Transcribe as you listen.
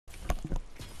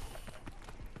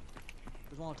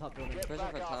one on top building. Pressure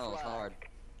for tunnels hard.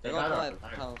 They They're got going it.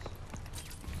 for tunnels.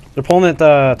 They're pulling at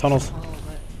the tunnels. Oh,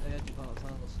 they had to go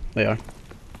tunnels. They are.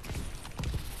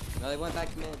 No, they went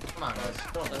back to mid. Come on, guys.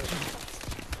 Don't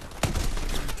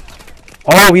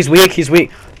Oh, he's weak. He's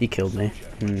weak. He killed me.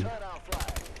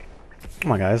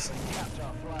 Come on, guys.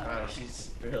 She's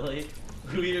really.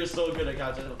 We are so good at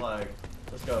catching the flag.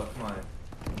 Let's go. Come on.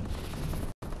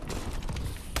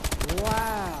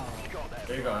 Wow.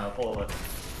 There you go. Now pull it.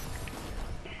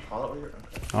 Call it where you're.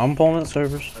 Okay. I'm pulling at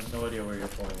servers. I have no idea where you're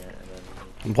pulling it, and then.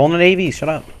 I'm pulling at AV. Shut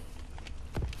up.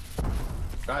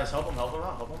 Guys, help him out.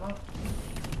 Help him out.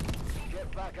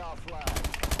 Get back our flag.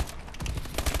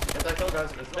 Get that kill,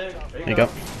 guys. It's big. There you go.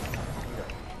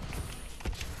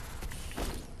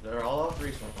 They're all off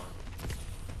three so far.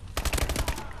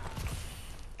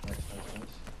 Nice.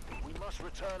 We must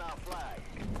return our flag.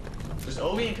 Just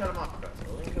OV and cut him off, guys.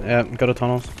 Yeah, go to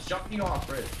tunnels. He's jumping you off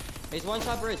bridge. He's one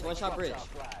shot bridge.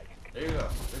 There you go.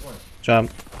 Big one. Job.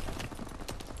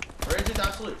 Bridge is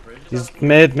absolute. Bridge is He's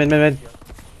absolute. mid.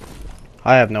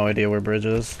 I have no idea where bridge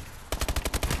is.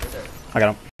 Right there. I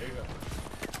got him. There you go.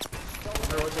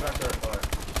 What's it back there?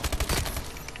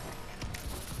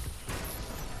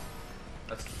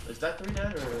 Is that 3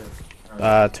 dead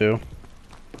or? 2.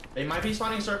 They might be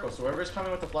spawning circles, so whoever's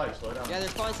coming with the flag, slow down. Yeah, they're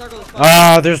spawning circles.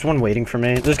 There's one waiting for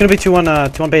me. There's gonna be two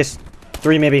on base.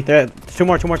 3 maybe. There. Two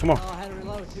more. Oh, I had to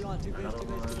reload. 2 on 2 base.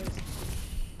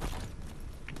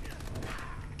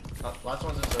 Last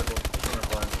one's in circle. Pushing our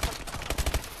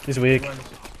flag. He's weak. Down.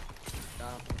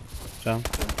 Job.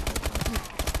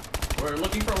 We're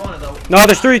looking for one of those. No,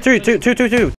 there's 3.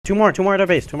 2 more at our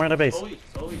base. 2 more at our base. Slowly.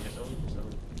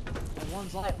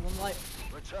 One's light.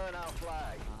 Return our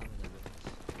flag.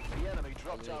 The enemy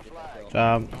dropped our flag.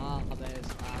 Job. My base.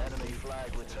 Enemy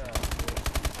flag returned.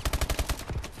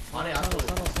 On it, Tunnel,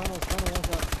 absolutely. one's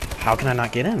up. How can I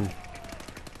not get him?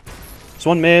 There's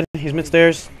one mid. He's mid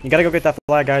stairs. You gotta go get that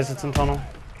flag, guys. It's in tunnel.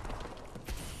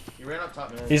 He ran up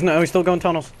top, man. He's still going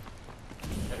tunnels.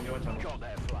 Gotta go in tunnel. Got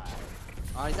their flag.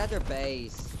 Oh, he's at their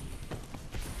base.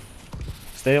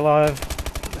 Stay alive.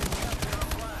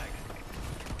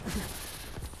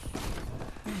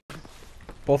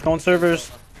 Both going servers.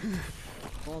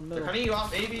 One They're middle. cutting you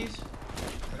off, AVs.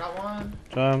 I got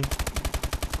one.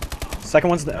 Second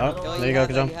one's the. Oh, Yo, there you go.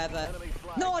 Good job. You have that. Enemy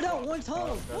flag. No, I don't. One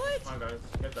tunnel. What? Come on, guys.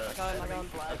 Get that. I got him. Enemy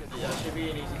flag Yeah, that should be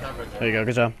an easy top right there. There you go.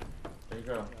 Good job. There you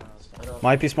go. Slide up.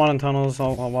 Might be spawning tunnels.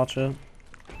 I'll watch it.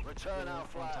 Return our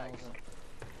flag.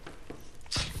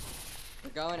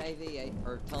 They're going AV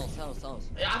or tunnels.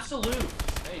 Yeah, absolute.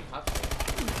 Hey, absolute.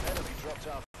 Enemy dropped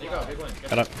our There you go. Big one.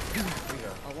 Got up. There you go.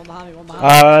 Oh, one behind me.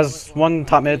 There's one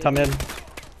top mid. AV.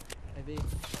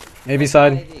 AV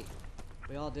side. AV.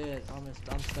 We all did. I'm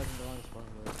stepping the line spawn,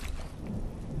 bro.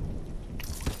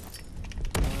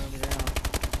 On the ground.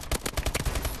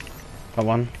 Got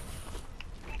one.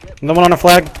 Another one on our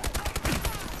flag.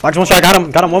 Flag's one shot. Got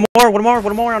him. One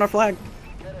more on our flag.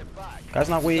 Get it back. Guy's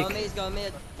not weak. He's going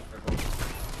mid.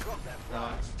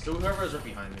 So whoever's right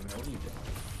behind me, man, what are you doing?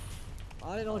 I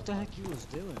didn't know what the heck you was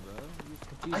doing, bro. You was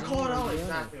confusing I called me out with the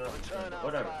exactly other. Return our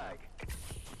whatever. flag.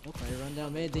 Okay, run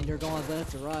down mid, then you're going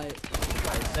left to right.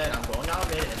 I said I'm going out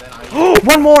mid and then I. Oh,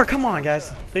 one more. Come on, guys.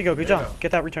 There you go. Good There you job. go.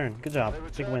 Get that return. Good job. They Big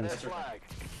returned wins. their flag.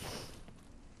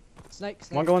 Snake.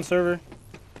 One going server.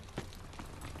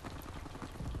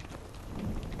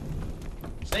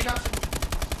 Snake out.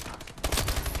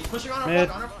 He's pushing on our Mid.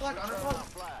 flag. On our Return our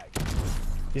flag.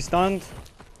 flag. He's stunned.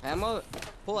 Ammo.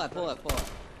 Pull it. Oh,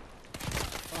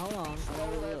 hold on. I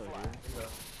gotta reload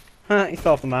here. He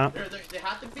fell off the map. They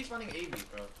have to be spawning AV,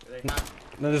 bro. They have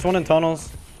to. No, there's one in tunnels.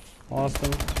 Lost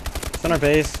him. It's on our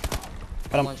base.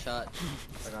 Got him. One shot.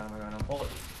 I got him. Pull it.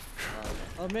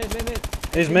 Oh, mid.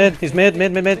 He's mid. Mid.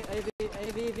 AV mid.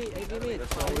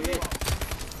 That's so weak.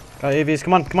 Got AVs.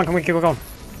 Come on. Keep going.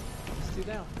 It's 2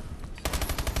 down.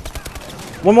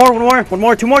 One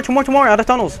more. Two more. Out of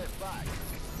tunnels.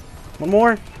 One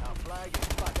more. Our flag is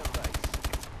back at base.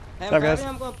 Hey, What's up, guys?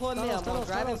 I'm going to pull him mid. I'm going to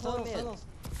grab him, pull him mid. Tunnels.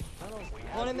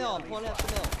 Pull him mid. I'm pulling up the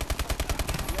mill.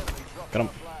 The enemy dropped Got him.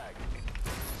 our flag.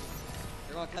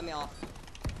 They're going to cut me off.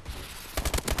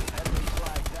 Enemy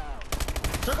flag down.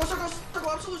 Circle,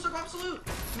 absolute.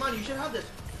 Come on, you should have this.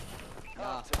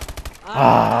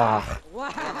 Wow.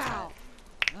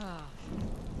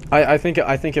 I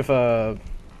think if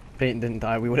Peyton didn't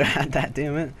die, we would have had that.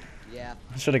 Damn it. Yeah.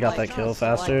 I should have got Like, that kill like,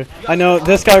 faster. I know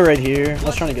this guy right here. I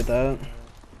was trying to get that.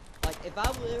 Like, if I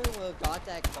literally would have got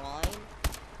that climb,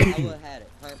 I would have had it.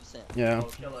 100%. Yeah. Oh,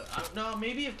 kill it. No,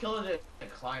 maybe if Killer didn't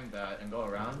climb that and go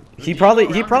around. He probably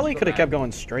could have kept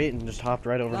going straight and just hopped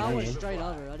right over No, I me. went straight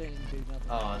over. I didn't do nothing.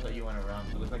 Oh, I thought you went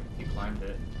around. It looked like he climbed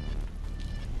it.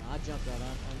 I jumped out.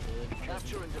 I'm good.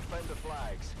 Capture and defend the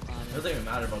flags. It doesn't even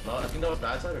matter about that. I think that was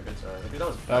bad side or good side. I think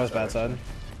that was Bad side. And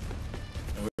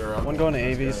we were up One going to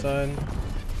That's AV good. side.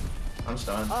 I'm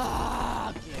stunned.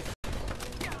 Ah,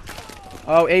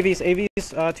 Oh, AVs.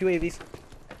 Two AVs.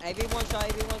 AV one shot,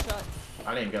 AV one shot.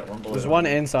 I didn't even get one bullet. There's on one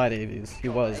him. inside AVs. He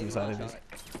was AV inside one AVs. shot.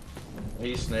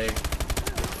 He's snake.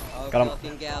 Oh, Got him.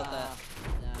 fucking get out there.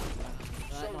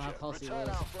 I don't know how close he was.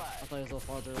 I thought he was a little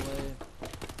farther away.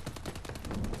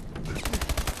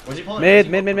 Was he pulling?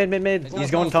 Mid.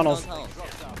 He's going tunnels. There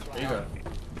you go.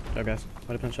 Oh, guys.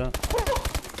 Might have been shot.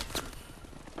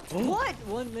 What?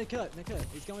 One mid cut.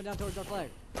 He's going down towards our flag.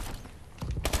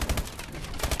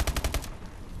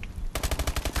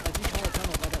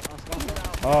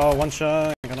 Oh, one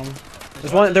shot. Got him.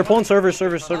 There's one. They're pulling servers.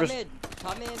 Top mid.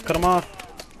 Cut him off.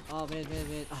 Oh, mid.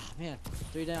 Ah, man.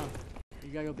 3 down. You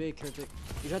gotta go big, Cryptic.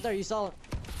 He's right there. You saw it.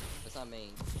 That's not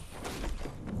me.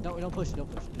 No, don't push it.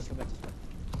 Just come back this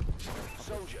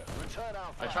way. Soldier, return our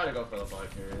I flag. tried to go for the flag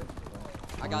period.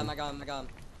 I got him.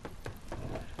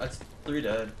 That's 3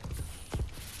 dead.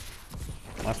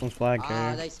 Last one's flag Ah,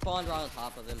 carrier. they spawned right on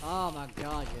top of him. Oh my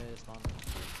god, yeah, it's fun.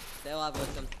 They'll have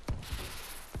with him.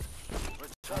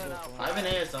 Return our I have flag.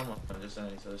 an ASM one, I'm just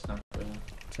saying, so it's not good.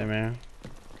 Same here.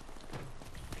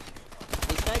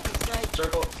 He's snake.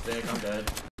 Circle, stick, I'm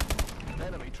dead.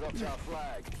 Enemy dropped our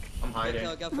flag. I'm hiding.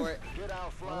 Go for it. Get our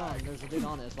Hold on, flag. there's a dude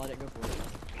on it. Let's let it go for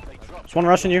it. They dropped. There's one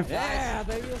rushing you. Yeah,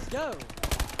 baby, let's go.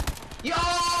 Yo,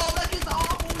 that is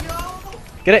awful, yo!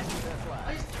 Get it.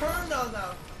 I just turned on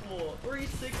that fool.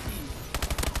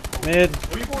 360. Mid.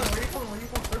 Where you going?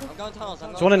 Circle? I'm going tunnels.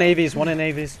 There's one in AVs. One in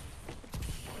AVs.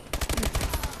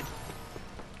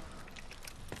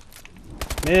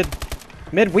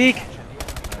 Mid weak.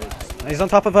 He's on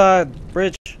top of a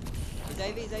bridge. He's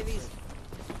AVs.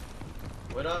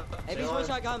 What up? AVs one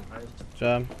shot, got him. Nice.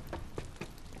 Job.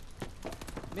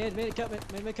 Mid cut.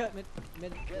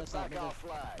 Mid. Get Left side, back our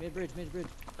flag. mid bridge.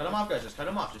 Cut him off, guys. Just cut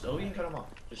him off. Just OE and cut him off.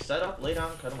 Just set up, lay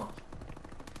down, cut him off.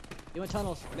 You went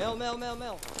tunnels. Mill.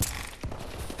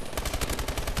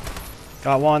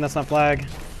 Got one. That's not flag.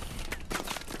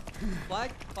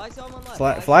 Flag's on one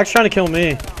left. Flag's trying to kill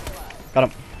me. Got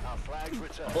him. Our flags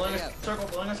return. Pulling Yeah. a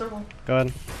circle. Go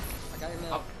ahead. I got your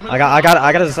mill.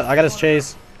 I got his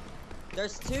chase.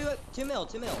 There's two mill.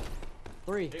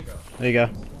 3. There you go. There you go.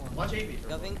 Watch AV.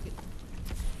 Go Vink.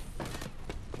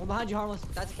 One behind you, harmless.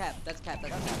 That's a cap.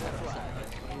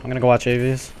 I'm gonna go watch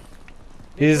AVs.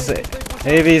 He's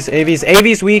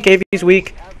AVs weak. Have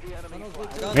the enemy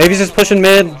flag. AVs is pushing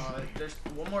mid. There's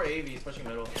one more AV. He's pushing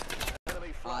middle. Enemy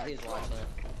Ah, flag. he's watching it.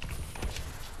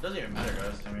 Doesn't even matter,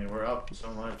 guys. I mean, we're up so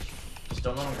much. Just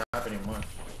don't let him grab anymore.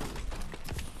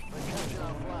 They're catching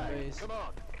our flag. Come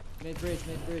on. Mid bridge.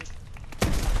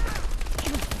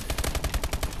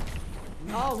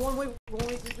 Oh, one way,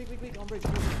 weak, on bridge,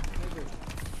 mid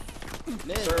bridge.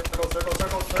 Mid. Circle.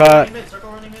 Cut.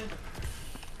 Circle running mid.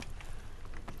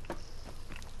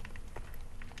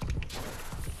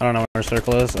 I don't know where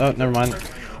circle is. Oh, never mind.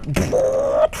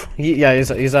 He's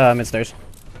mid stairs.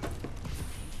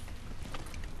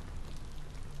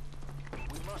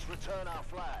 We must return our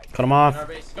flag. Cut him In off. our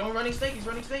base. Go running snake. He's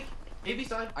running snake. AV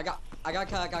side. I got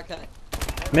cut.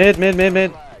 Mid.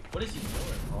 Flag. What is he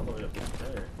doing? All the way up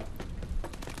there.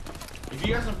 If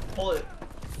you guys can pull it.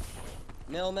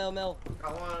 Mill.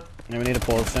 Got one. Yeah, we need to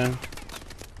pull it soon. I'm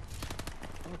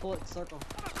gonna pull it, circle.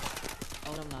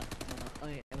 Oh, no, I'm not. Oh,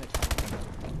 yeah, I'm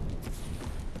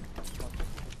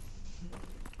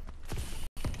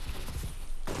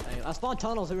Hey, I spawned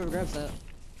tunnels, whoever grabs that.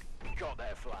 Got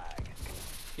their flag.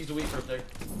 He's a weak cryptic.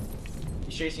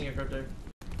 He's chasing a cryptic.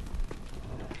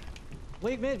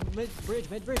 Wait, mid bridge.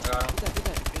 Got him. Get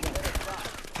that.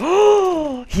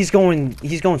 Oh, he's going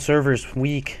servers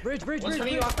weak. Bridge. One's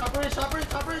turning you off. Top bridge.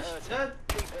 Dead.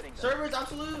 Keep hitting them. Servers,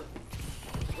 absolute.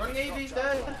 Running AV's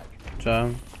dead.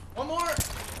 Job. One more.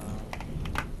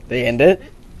 They end it.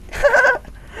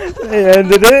 They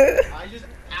ended it. I just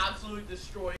absolutely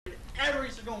destroyed every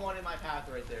single one in my path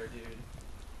right there, dude.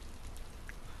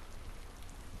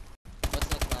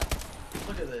 What's next left?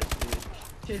 Look at this, dude.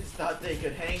 Kids thought they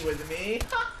could hang with me.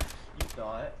 You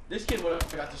thought. This kid would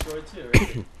have got destroyed too,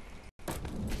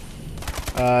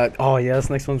 right? Oh yes,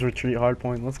 next one's retreat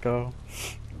hardpoint. Let's go.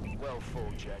 Well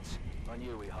fought, gents. I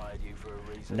knew we hired you for a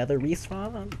reason. Another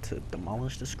respawn to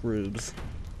demolish the scrubs.